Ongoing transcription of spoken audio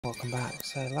Welcome back.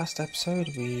 So last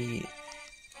episode we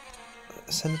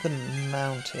ascended the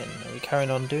mountain. Are we carrying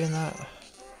on doing that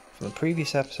from the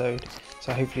previous episode?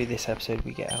 So hopefully this episode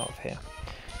we get out of here.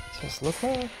 So let's look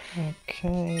at it.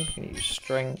 Okay, we can use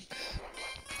strength.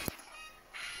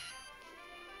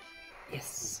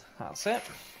 Yes, that's it.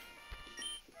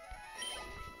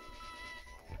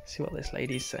 See what this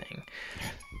lady's saying.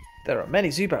 There are many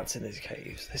Zubats in these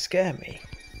caves. They scare me.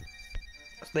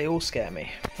 They all scare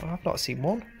me. Well, I've not seen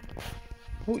one.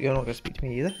 Oh, you're not going to speak to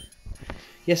me either.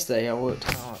 Yesterday I worked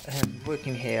out,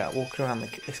 working here, walking around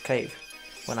this cave,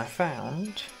 when I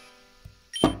found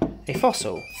a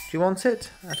fossil. Do you want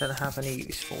it? I don't have any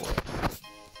use for it.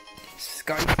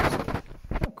 Sky fossil.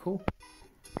 Oh, cool.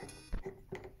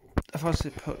 A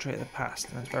fossil portrait of the past,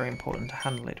 and it's very important to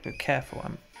handle it with careful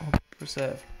and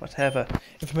preserve whatever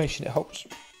information it holds.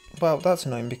 Well, that's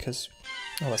annoying because...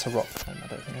 oh, that's a rock climb. I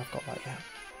don't think I've got that yet.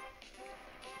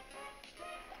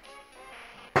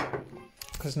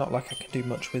 Because it's not like I can do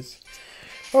much with...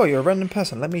 oh, you're a random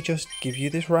person. Let me just give you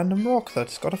this random rock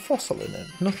that's got a fossil in it.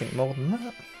 Nothing more than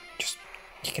that. Just,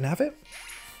 you can have it.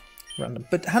 Random.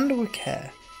 But handle with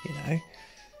care, you know.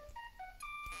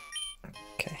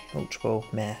 Okay, Ultra Ball,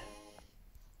 meh.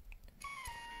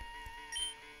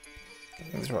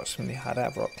 These rocks can be hard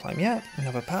out of rock climb. Yeah,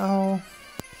 another pow.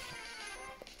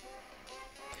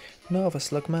 Another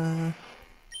Slugma.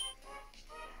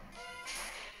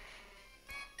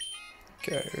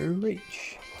 Go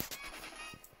reach.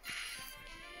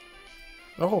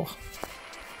 Oh.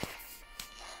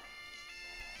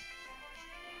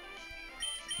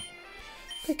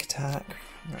 Quick attack.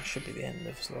 That should be the end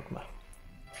of Slugma.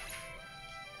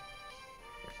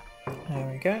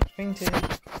 There we go. Fainted.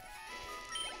 Okay.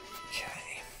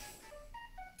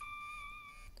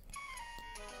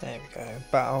 There we go.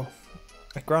 Battle.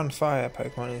 A ground fire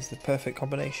Pokemon is the perfect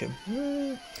combination.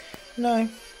 No.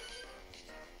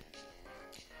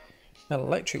 An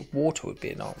electric water would be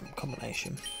an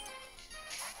combination.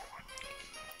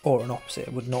 Or an opposite,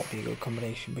 it would not be a good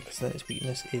combination because then its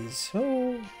weakness is...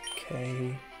 oh,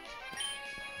 okay.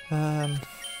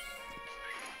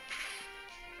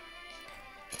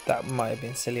 That might have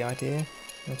been a silly idea.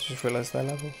 I just realised their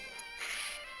level.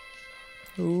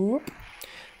 Whoop.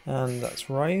 And that's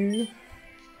Ryu.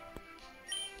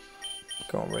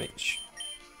 Can't reach.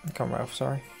 Can't Ralph,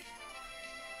 sorry.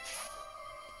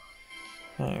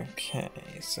 Okay,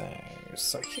 so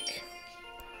Psychic.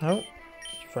 Oh,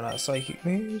 you've run out of Psychic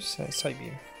moves, so Psy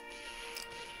Beam.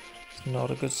 It's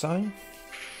not a good sign.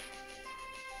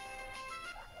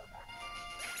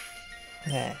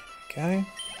 There we go.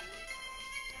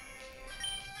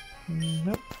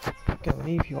 Nope. Gonna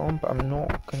leave you on, but I'm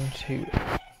not going to...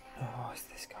 oh, it's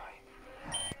this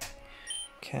guy.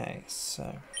 Okay,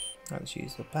 so let's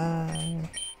use the bag.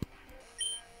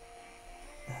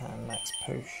 And let's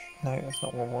push. No, that's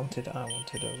not what I wanted. I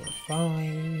wanted a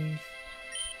revive.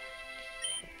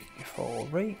 Full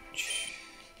reach.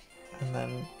 And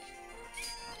then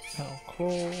Metal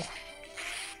Claw.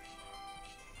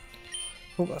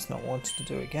 Oh, that's not what I wanted to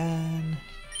do again.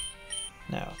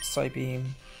 Now, Psy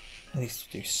Beam. At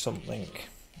least do something.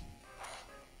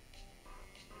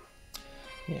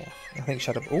 Yeah, I think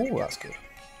Shadow. Oh, that's good.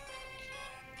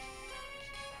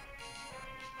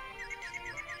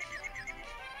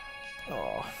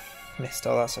 Oh, missed.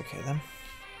 Oh, that's okay then.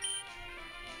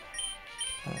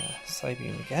 Psy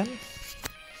Beam again.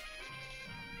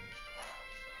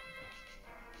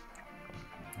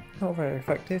 Not very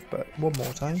effective, but one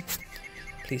more time.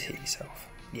 Please hit yourself.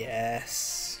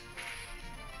 Yes.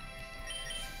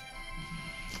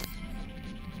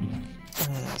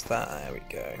 There's that. There we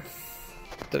go.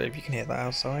 Don't know if you can hear that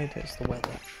outside. It's the weather.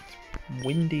 It's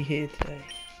windy here today.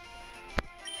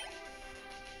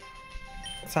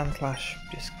 Sandslash,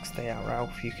 just stay out,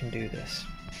 Ralph, you can do this.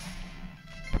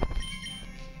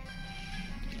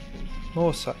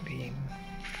 More Psy Beam.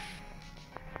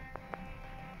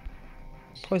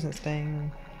 Poison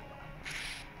Sting.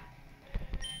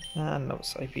 And another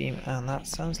Psy Beam, and that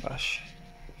Sandslash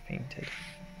fainted.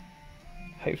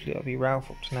 Hopefully it'll be Ralph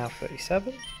up to now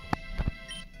 37.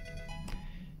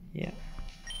 Yeah.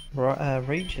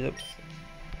 Reach is up to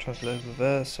Translate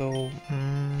Reversal.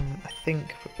 I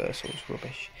think Reversal is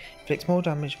rubbish. Inflicts more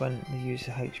damage when the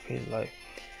user HP is low.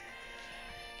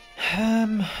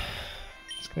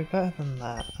 It's gonna be better than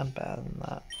that and better than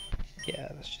that.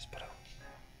 Yeah, let's just put it on.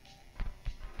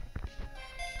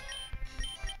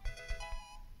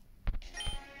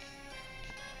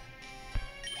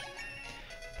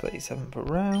 37 for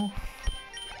Ralph.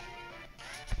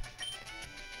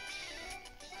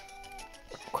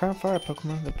 Crowd Fire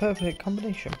Pokemon, the perfect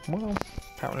combination. Well,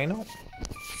 apparently not.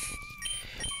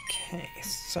 Okay,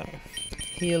 So,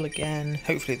 heal again.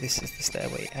 Hopefully this is the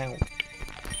stairway out.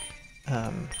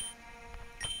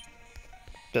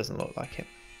 Doesn't look like it.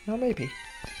 No, maybe.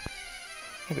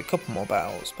 Maybe a couple more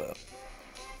battles, but...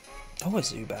 Oh, a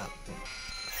Zubat.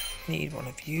 Need one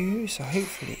of you, so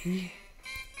hopefully...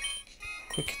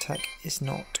 Quick attack is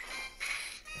not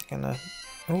gonna...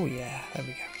 Oh yeah, there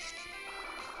we go.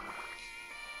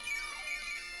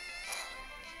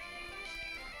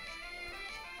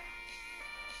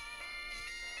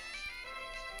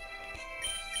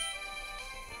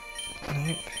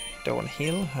 Nope, don't want to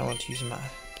heal, I want to use my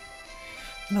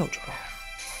no draw.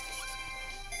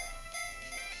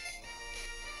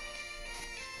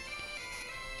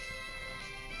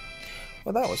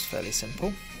 Well, that was fairly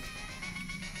simple.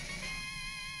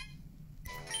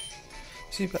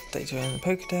 Zubat data in the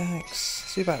Pokedex.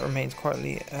 Zubat remains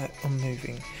quietly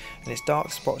unmoving, and its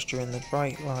dark spots during the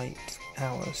bright light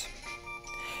hours.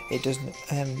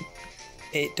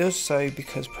 It does so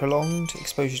because prolonged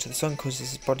exposure to the sun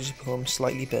causes its body to become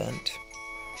slightly burnt.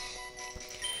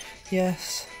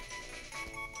 Yes.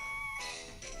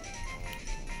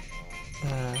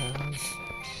 And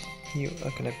you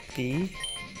are going to be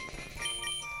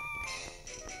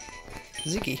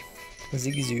Ziggy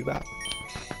Zubat.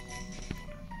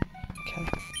 Okay.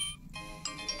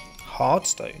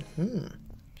 Hardstone.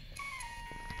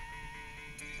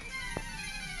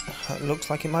 It looks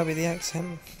like it might be the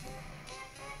accent.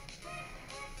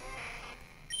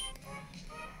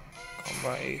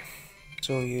 Right,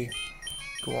 it's all you.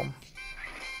 Go on.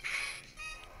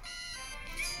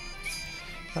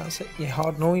 That's it. You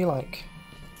harden all you like.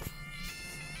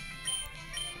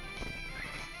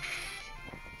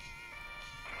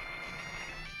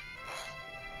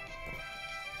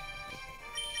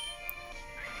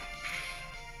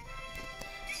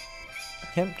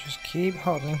 Yep, just keep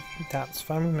hardening. That's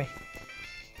fine with me.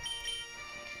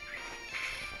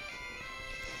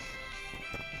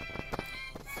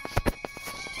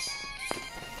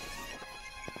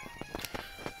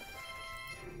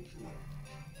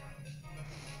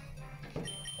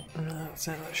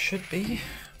 So that should be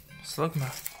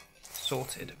Slugma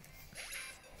sorted.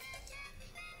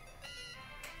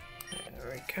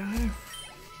 There we go.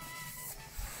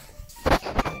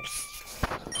 Okay.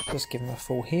 Just give him a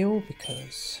full heal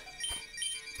because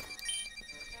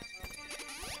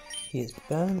he is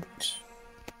burnt.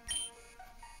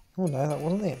 Oh no, that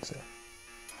wasn't the exit.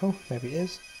 Oh, maybe it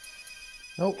is.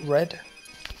 Oh, red.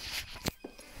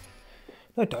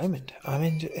 No, diamond. I'm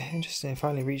interested in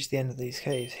finally reached the end of these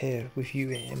caves here with you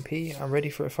in MP. I'm ready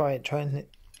for a fight.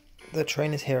 The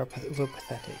trainers here were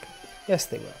pathetic. Yes,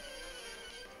 they were.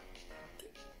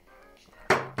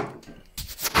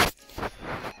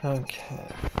 Okay.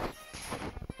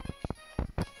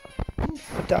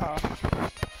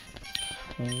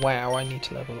 Wow, I need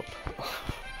to level up.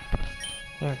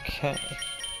 Okay.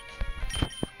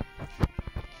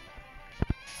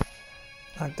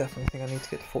 I definitely think I need to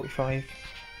get to 45.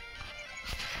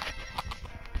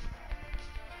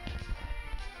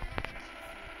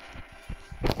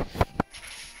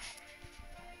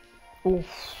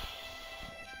 Oof.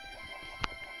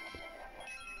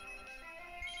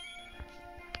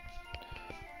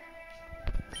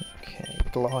 Okay,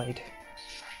 glide.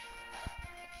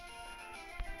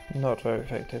 Not very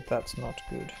effective, that's not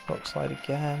good. Rock slide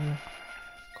again.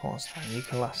 Can't stand you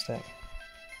can last it.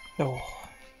 Oh.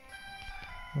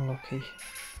 Unlucky.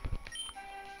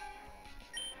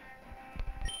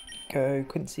 Go,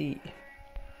 couldn't see.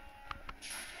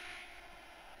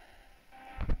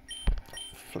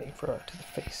 Flamethrower to the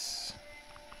face.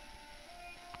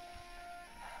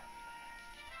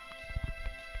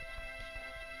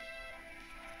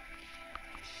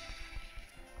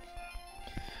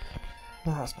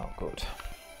 No, that's not good.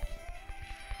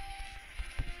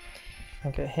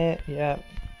 I get hit, yeah.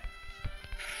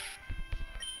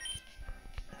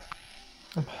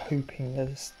 I'm hoping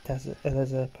there's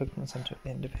a Pokemon Center at the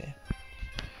end of here.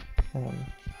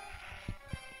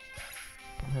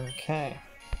 Okay.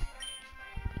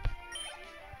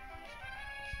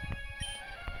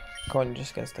 Go on,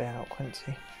 just gonna stay out,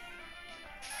 Quincy.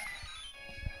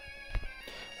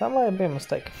 That might have been a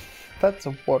mistake. That's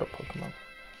a water Pokemon.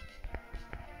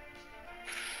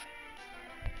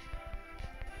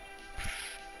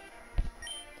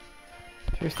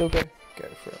 Should we still go? Go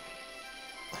for it.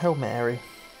 Hail Mary.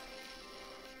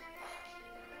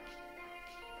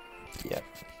 Yep.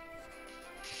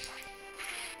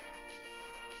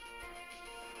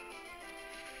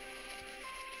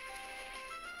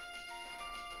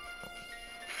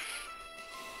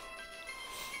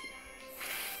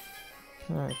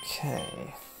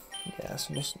 Okay. Yeah,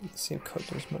 so just see if code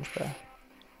does much better.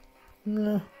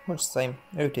 No, much the same.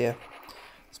 Oh dear.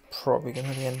 It's probably going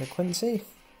to be the end of Quincy.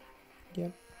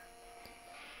 Yep.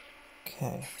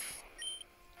 Okay.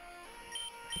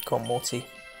 Go on, Morty.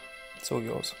 It's all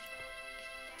yours.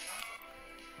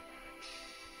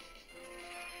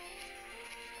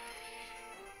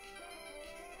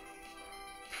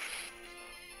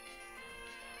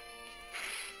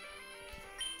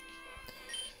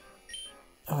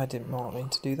 I didn't mean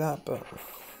to do that, but...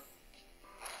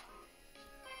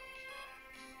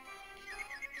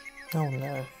 Oh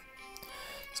no.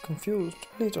 It's confused.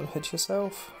 Please don't hit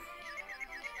yourself.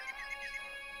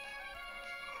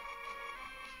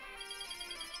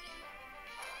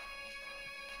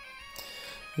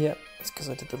 Yep, it's because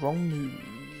I did the wrong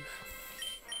move.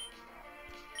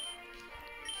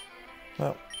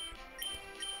 Well,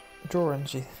 draw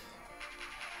energy.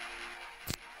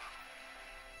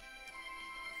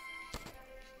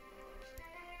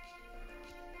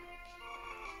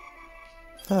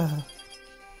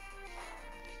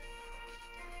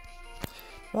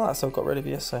 Well, that still got rid of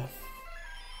you, so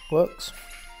works.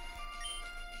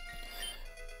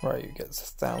 Right, you get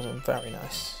 1,000, very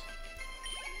nice.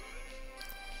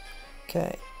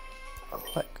 Okay,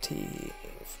 Elective.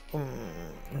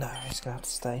 No, he's gonna have to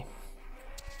stay.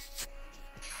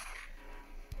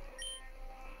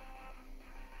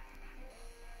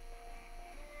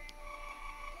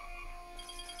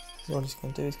 So what he's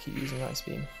gonna do is keep using Ice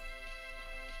Beam.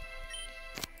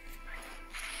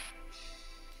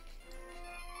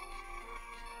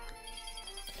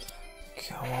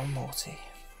 Come on, Morty.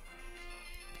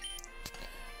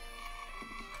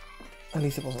 At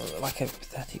least it wasn't like a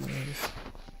pathetic move.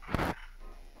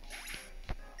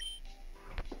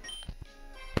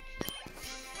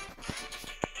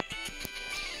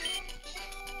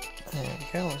 There we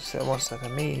go. So one step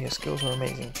of me, your skills are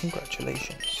amazing.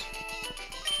 Congratulations.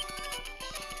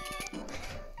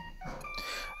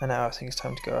 And now I think it's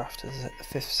time to go after the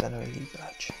 5th Center Elite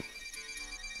badge.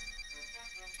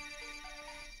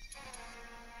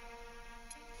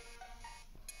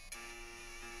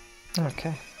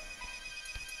 Okay.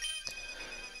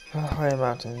 Higher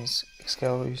mountains,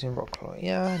 scale using rock claw.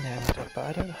 Yeah, I know, but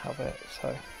I don't have it,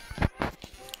 so.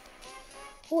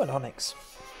 Oh, an Onyx.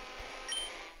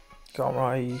 Go on,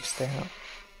 right, you stay out.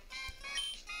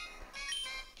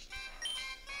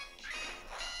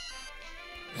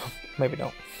 Maybe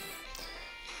not.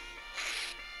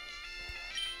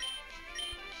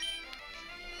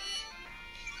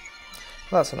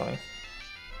 That's annoying.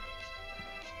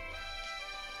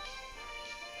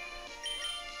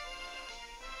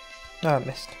 No, I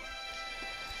missed.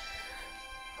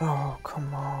 Oh,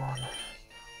 come on.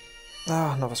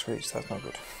 Ah, Novice Reach, that's not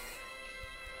good.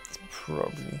 It's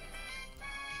probably...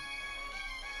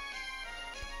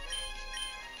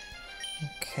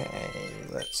 Okay,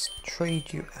 let's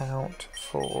trade you out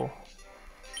for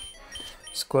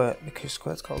Squirt, because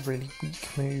Squirt's got a really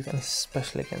weak move, and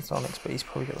especially against Onyx, but he's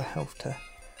probably got the health to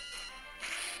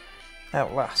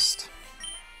outlast.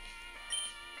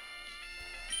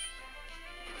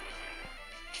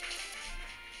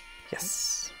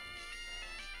 Yes.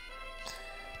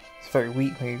 It's a very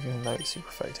weak move, even though it's super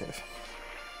effective.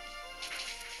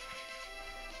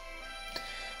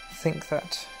 I think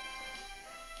that...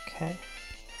 Okay.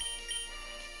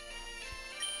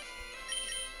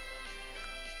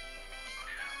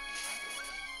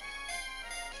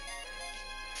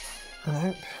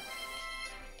 Nope.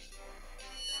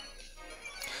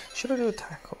 Should I do a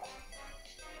tackle?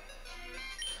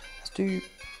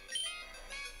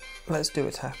 Let's do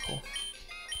a tackle.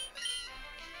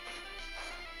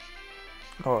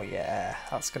 Oh yeah,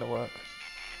 that's gonna work.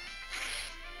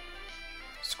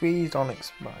 Squeezed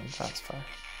Onyx Mind, that's fine.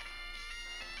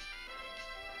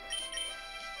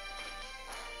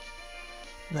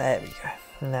 There we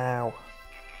go. Now.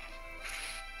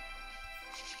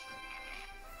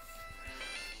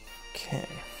 Okay.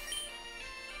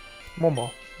 One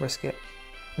more. Risk it.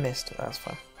 Missed. That's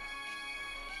fine.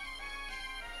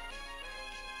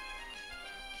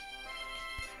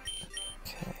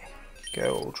 Okay.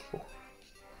 Go Ultra Ball.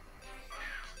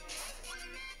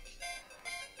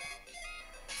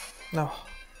 No.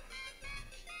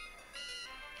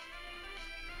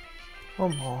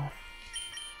 One more.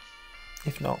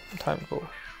 If not, time ball.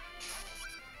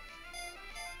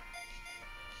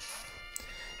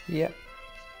 Yep.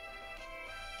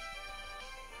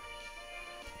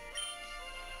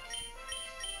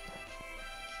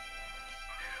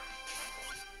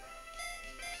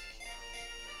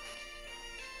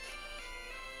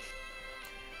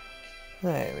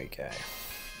 There we go.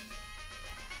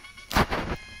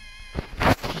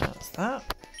 That's that.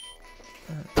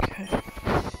 Okay.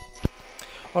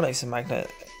 Onyx and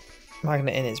Magnet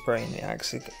magnet in its brain. It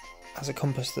acts as a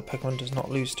compass. The Pokemon does not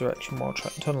lose direction while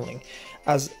tunneling.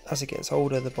 As it gets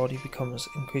older, the body becomes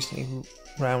increasingly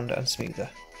rounder and smoother.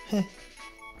 Yeah.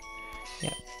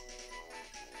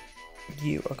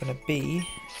 You are going to be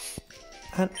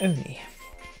an Oni.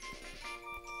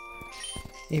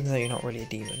 Even though you're not really a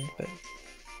demon, but...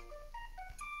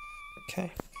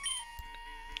 Okay.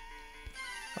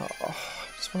 Oh, I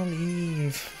just want to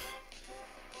leave.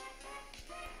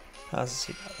 How's the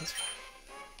seat back? That's fine.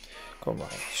 Go on,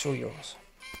 Riley. Show yours.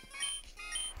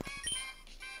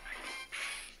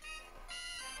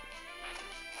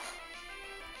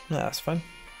 No, that's fine.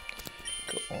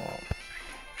 Go on.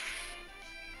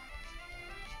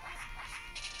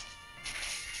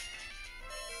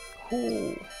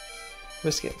 Ooh.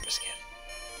 Risk it, risk it.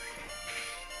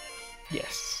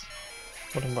 Yes.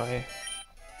 What am I?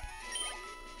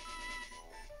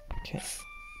 Okay.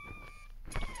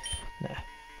 Nah.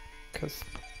 Because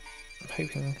I'm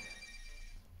hoping.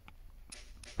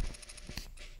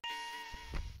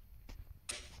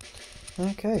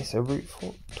 Okay, so Route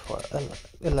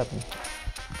 11.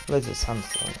 Loads of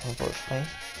sandstone, unfortunately.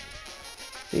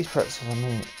 These pretzels, I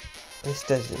mean, this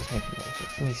desert is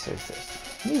making me so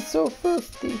thirsty. Me so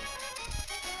thirsty!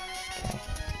 Okay.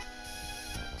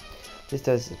 This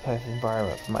desert is a perfect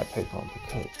environment for my Pokemon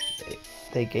because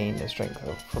they gain their strength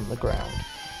from the ground.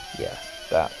 Yeah,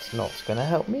 that's not gonna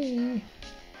help me.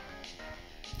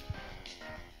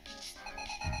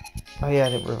 Oh yeah, I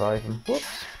didn't revive him. Whoops.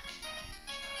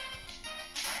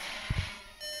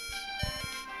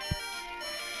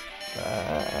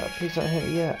 Please don't hit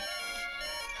me yet.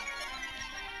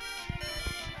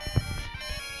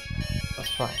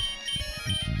 That's fine.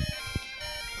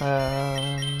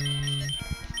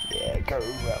 Yeah, go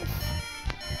Ralph.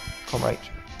 Come on, Rach.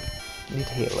 Need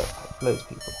to heal loads of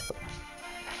people.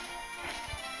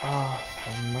 Ah,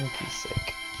 for monkey's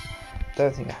sake.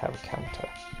 Don't think I have a counter.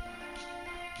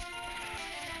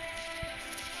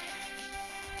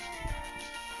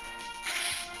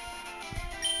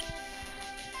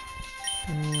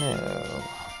 No.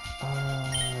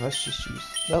 Let's just use...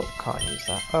 Nope, can't use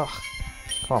that. Ugh.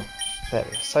 Come on. There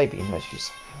we go. Psybeam, let's use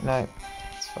Psybeam. No,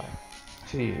 it's fine.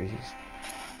 Should use...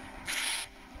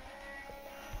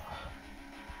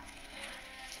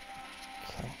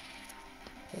 Okay.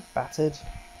 Get battered.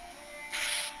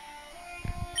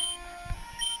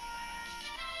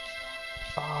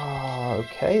 Ah,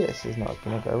 okay, this is not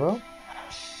going to go well.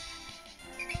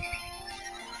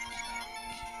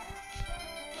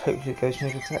 Hopefully it goes to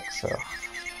protect, so.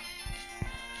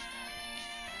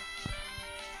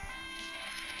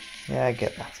 Yeah, I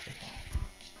get that.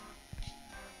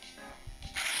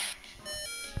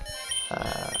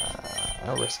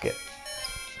 I'll risk it.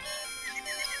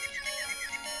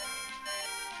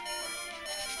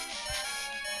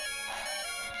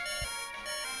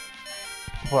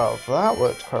 Well, that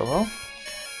worked quite well.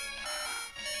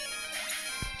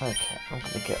 Okay, I'm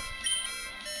gonna get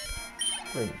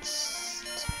rinsed.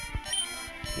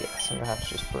 Yes, I'm gonna have to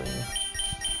just bring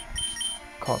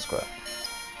Can't Square.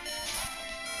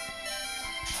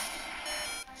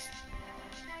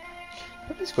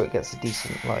 Maybe Square gets a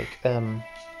decent like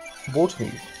water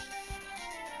move.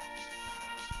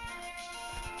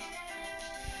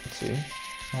 Let's see.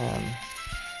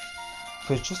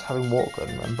 Because just having water gun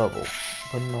and bubble,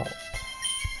 we're not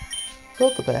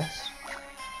the best.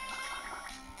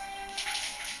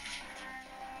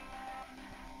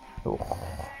 Oh.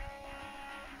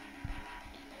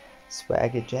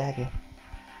 Swagger Jagger.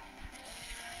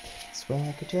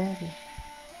 Swagger Jagger.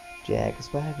 Jagger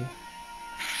Swagger.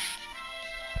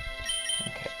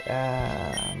 Okay,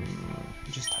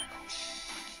 just tackle.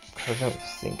 I don't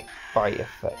think bite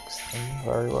affects them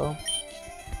very well.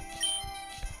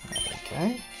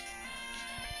 Okay.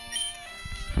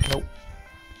 Nope.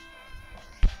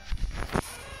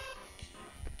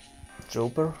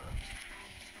 Jobber.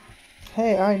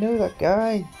 Hey, I know that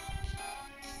guy.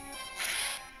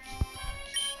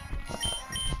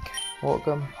 Okay,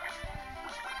 welcome.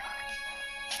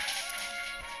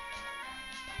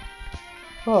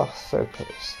 Oh, so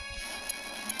close.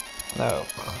 No.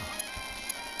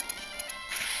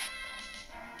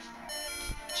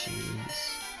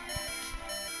 Jeez.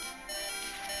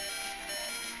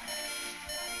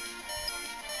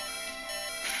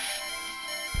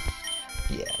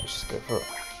 Yeah, let's just go for it.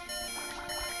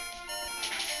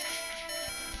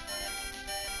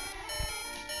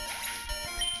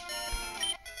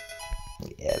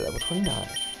 Yeah, level 29.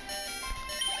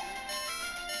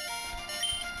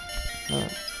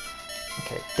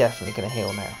 Okay, definitely gonna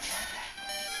heal now.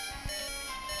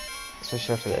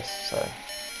 Especially after this, so.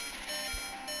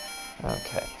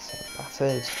 Okay, so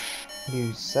battered.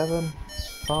 Lose 7. It's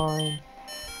fine.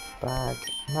 Bag.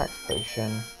 Max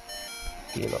potion.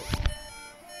 Heal up.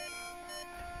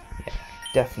 Yeah,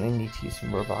 definitely need to use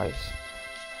some revives.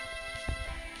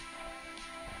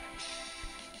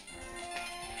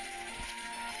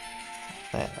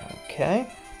 Okay.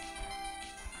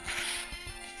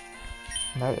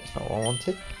 No, that's not what I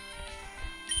wanted.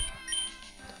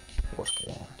 What's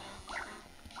going on?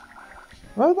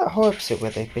 Remember that whole episode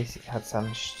where they basically had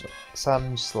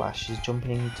Sand Slashes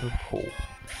jumping into a pool?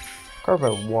 I can't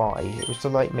remember why. It was to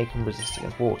like make them resist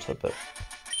against water, but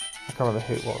I can't remember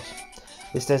who it was.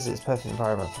 This desert is a perfect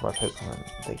environment for my Pokemon.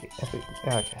 Okay,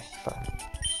 fine.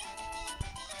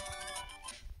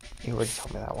 You already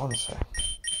told me that one, so.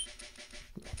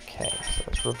 Okay, so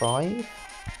let's revive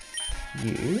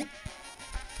you.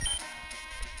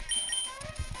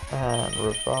 And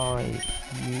revive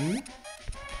you.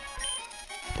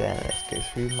 Then let's go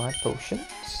through my potions.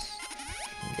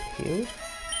 You can get healed.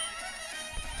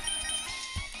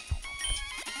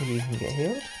 You can get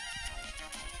healed.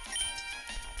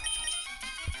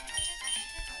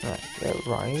 Right, go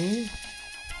Ryu.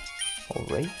 Or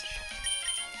Rage.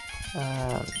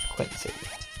 And Quincy.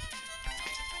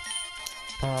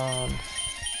 And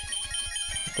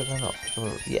did I not pick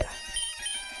up? Yeah.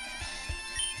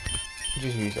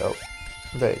 Just use it up.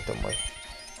 There, done with.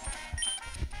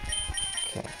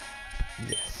 Okay.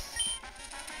 Yes.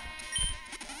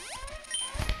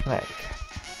 There we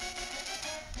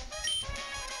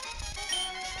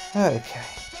go. Okay.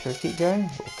 Shall we keep going?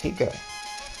 We'll keep going. Let's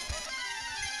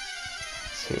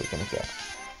see what we're gonna get.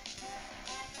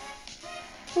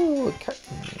 Ooh, a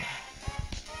captain.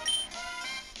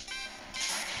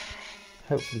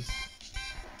 Hopefully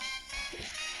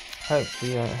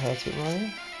you don't hurt it,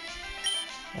 right?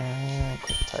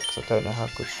 Quick attack, because I don't know how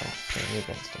good strength is going to be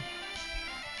against him.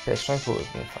 Okay, strength will be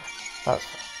fine. That's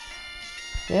fine.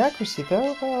 The accuracy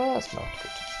though, well, that's not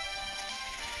good.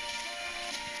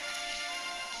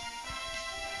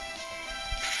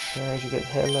 Yeah, as you get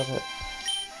hit, I love it.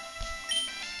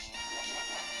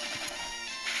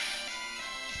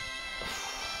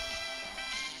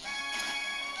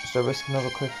 So risk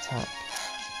another quick attack.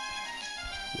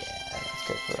 Yeah, let's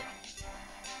go for it.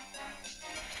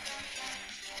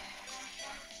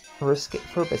 Risk it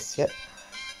for a biscuit.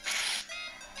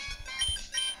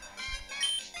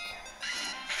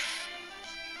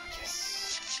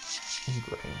 Yes.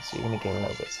 Ingrain, so you're going to gain a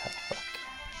little bit of health back.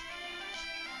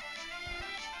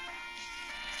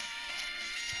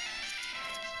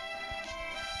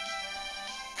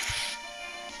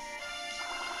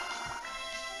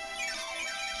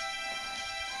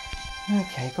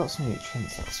 Okay, got some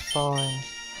nutrients, that's fine.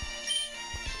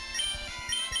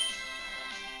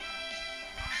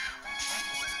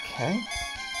 Okay.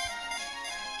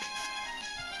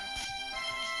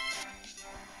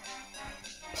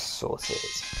 Sorted.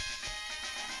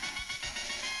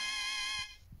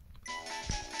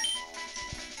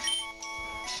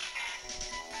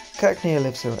 Cacnea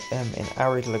lives in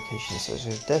arid locations such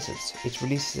as deserts. It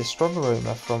releases a strong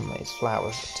aroma from its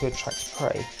flowers to attract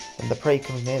prey. When the prey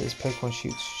comes near, this Pokemon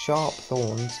shoots sharp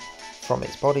thorns from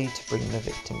its body to bring the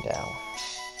victim down.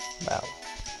 Well,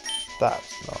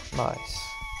 that's not nice.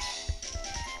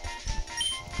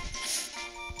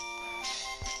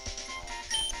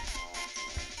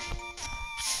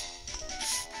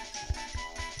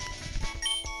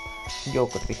 You're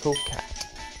going to be called Cat.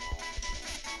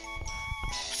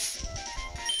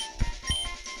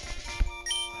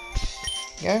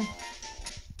 Go.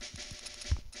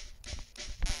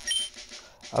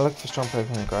 I look for strong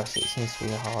Pokemon in the grass. It seems to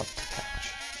be hard to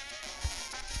catch.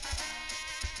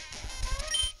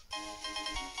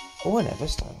 Oh, an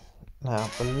Everstone. Now, I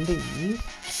believe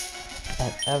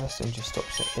an Everstone just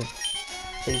stops it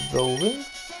evolving.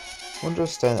 Wonder a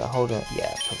stone that hold it.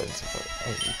 Yeah, prevents it from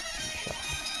any shot.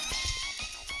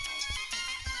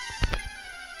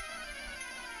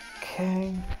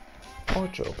 Okay. Or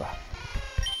Jobber.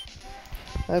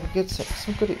 That'd be good.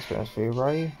 Some good experience for you,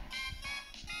 Ryu.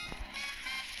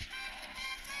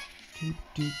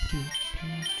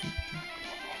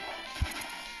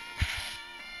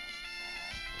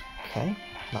 Okay.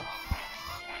 No.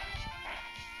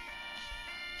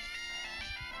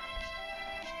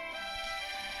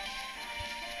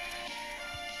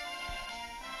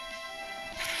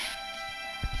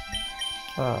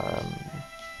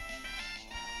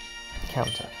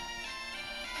 Counter.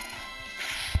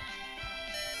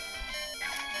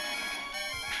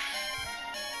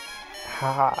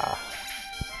 Haha.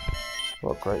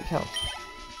 What a great counter.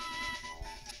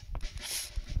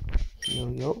 Heal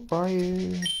you up,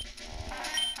 Ryu.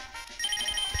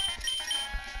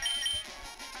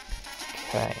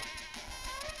 Okay.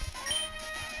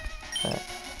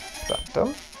 Is that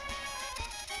done?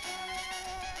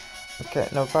 Okay,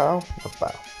 no battle, no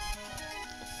battle.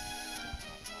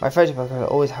 My fighting Pokemon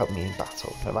always help me in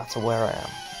battle, no matter where I am.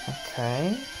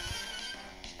 Okay.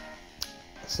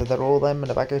 So they're all them in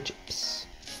a bag of chips.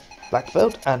 Black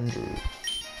Belt, Andrew.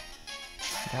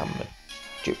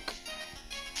 Duke.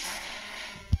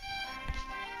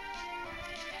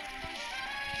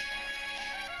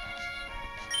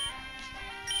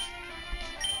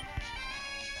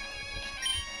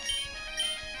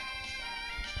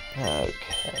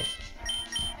 Okay.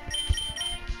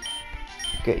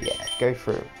 Good, yeah, go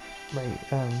through.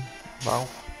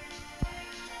 Ralph.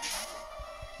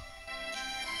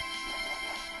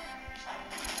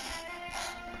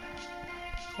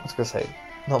 I was gonna say,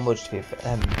 not much to be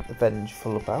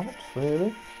vengeful about,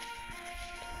 really.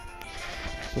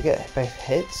 So we get both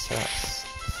hits, so that's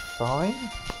fine.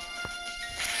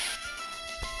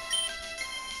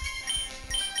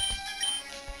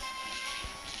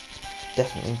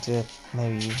 Definitely need to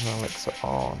maybe use an elixir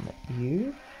on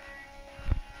you.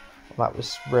 Well, that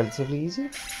was relatively easy.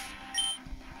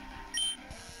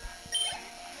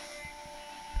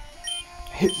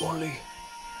 Hit Molly.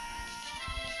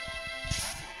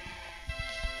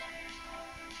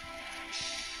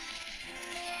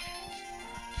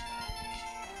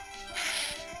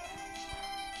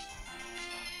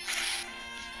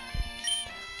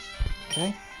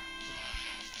 Okay.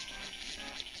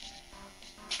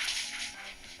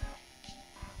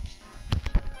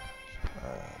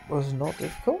 Was not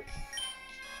difficult.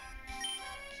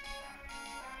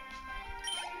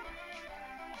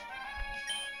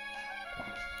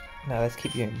 Now let's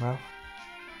keep going, Ralph.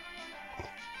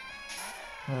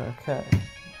 Okay.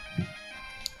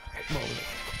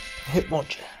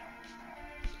 Hitmonchan.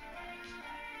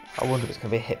 I wonder if it's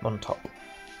going to be a Hitmon top.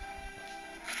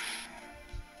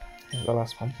 The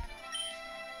last one.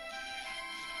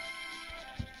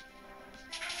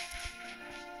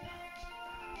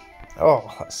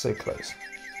 Oh, that's so close.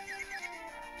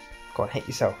 Go on, hit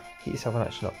yourself. Hit yourself and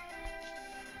actually not.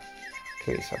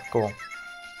 Kill yourself. Go on.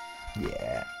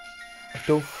 Yeah.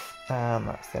 Doof. And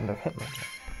that's the end of Hitmonchan.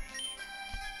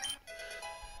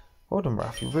 Well done,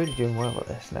 Raph. You're really doing well at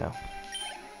this now.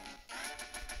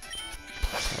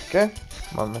 There we go.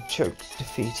 Mama Choke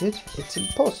defeated. It's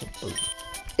impossible.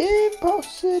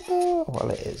 Impossible! Well,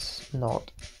 it is.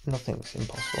 Nothing's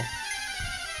impossible.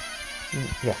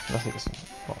 Yeah, nothing's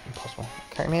not impossible.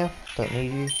 Cacnea, don't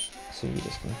need you, so you're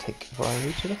just going to take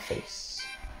Ryu to the face.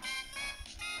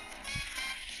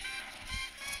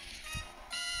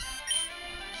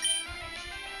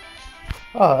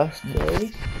 Oh, that's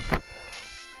good.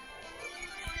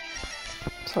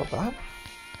 It's not bad.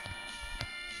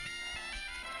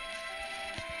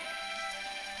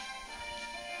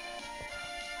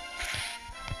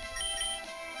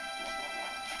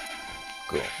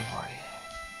 Good, right.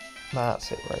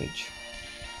 That's it, Rage.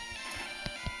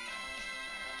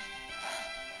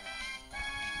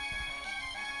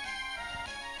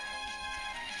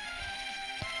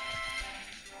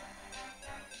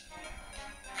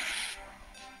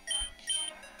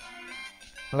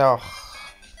 No,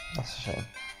 that's a shame.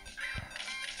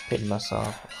 Hitting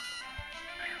myself.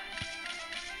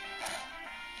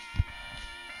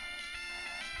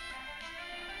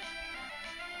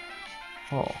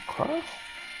 Oh, crap.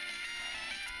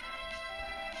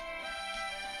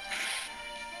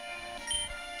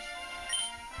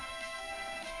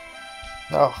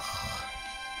 Oh.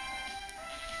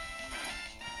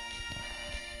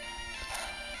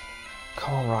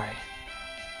 Come on, Ryan.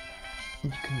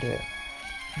 You can do it.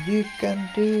 You can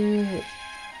do it.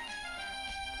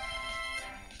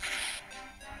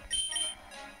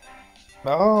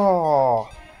 Oh.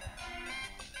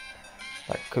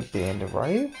 That could be the end of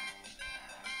Ryu.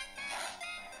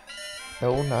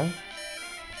 Oh no.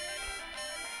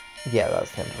 Yeah,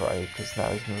 that's the end of Ryu because now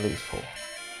he's going to lose 4.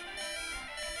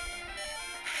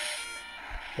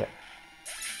 Yep.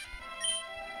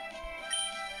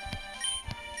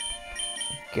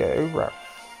 Go, Ralph.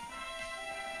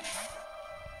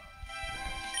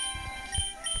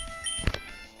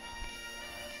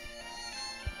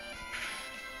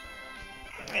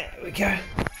 There we go.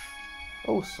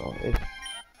 All sorted.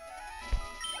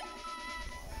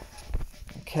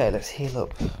 Okay, let's heal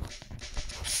up.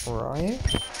 Ryu.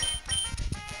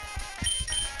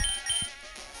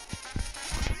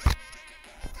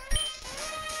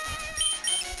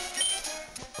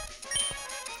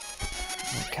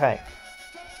 Okay.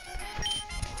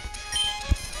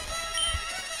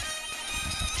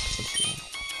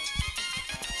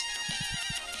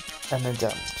 And then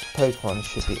damaged. Pokemon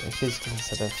should be a physical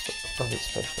instead of its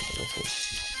special ability.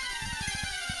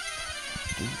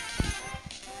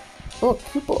 Oh,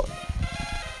 coupon.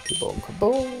 Coupon.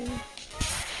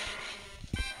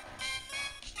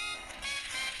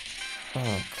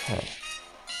 Okay.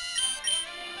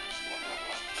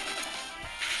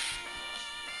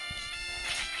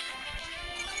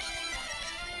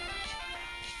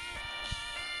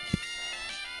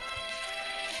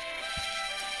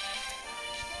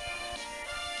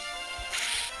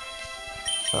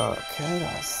 Okay,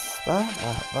 that's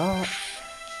that.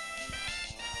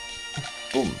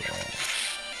 Boom.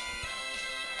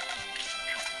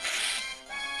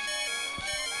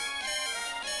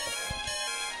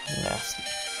 Nasty.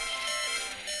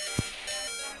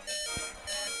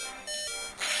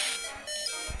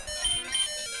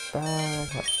 Bag,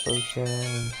 that's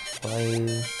broken.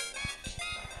 Play.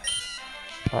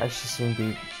 I actually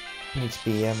need to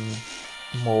be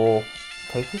more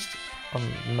focused on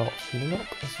not healing up.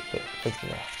 That's a bit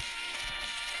bigger.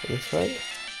 This way.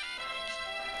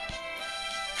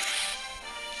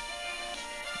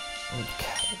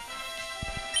 Okay.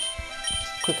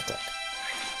 Quick attack.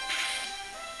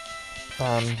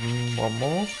 And one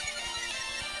more.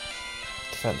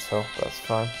 Defense health, that's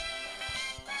fine.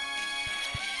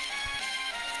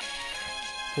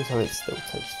 Until it still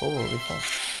takes 4, will be fine.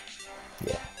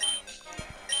 Yeah.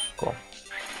 Go on.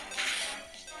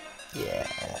 Yeah.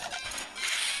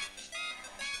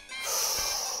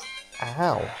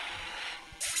 Ow.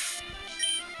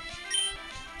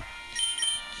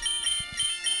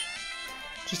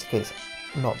 Just in case,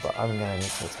 not that I'm going to need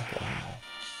to attack it anymore.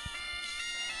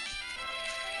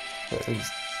 But at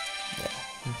least, yeah,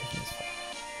 I'm thinking it's fine.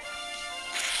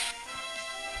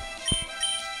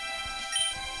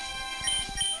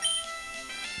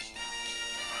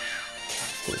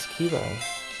 Let's get this Cubo.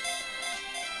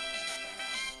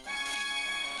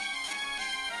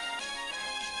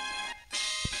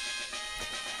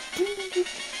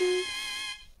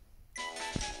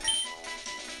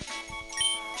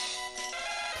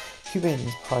 Cuban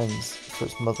pines for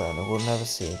its mother and it will never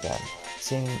see again.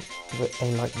 Seeing a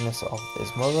likeness of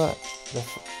his mother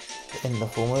in the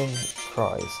full moon,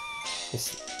 cries. The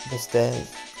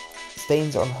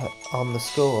stains on the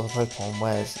skull of the Pokemon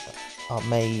wears are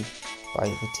made by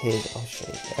the tears of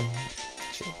shade and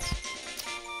shits.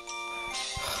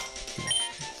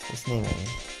 Let's name it.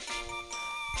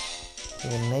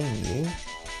 We're gonna name you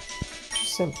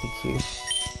Simply Cute.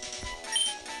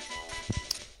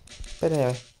 But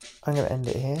anyway, I'm going to end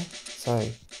it here. So,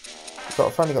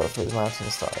 finally got through the mountain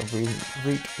and started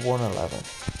Route 111.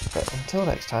 But until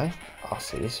next time, I'll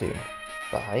see you soon.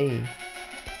 Bye.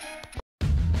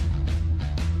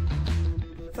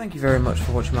 Thank you very much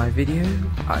for watching my video.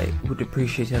 I would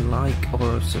appreciate a like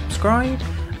or a subscribe.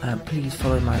 Please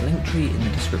follow my Linktree in the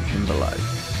description below.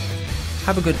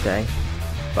 Have a good day.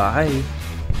 Bye.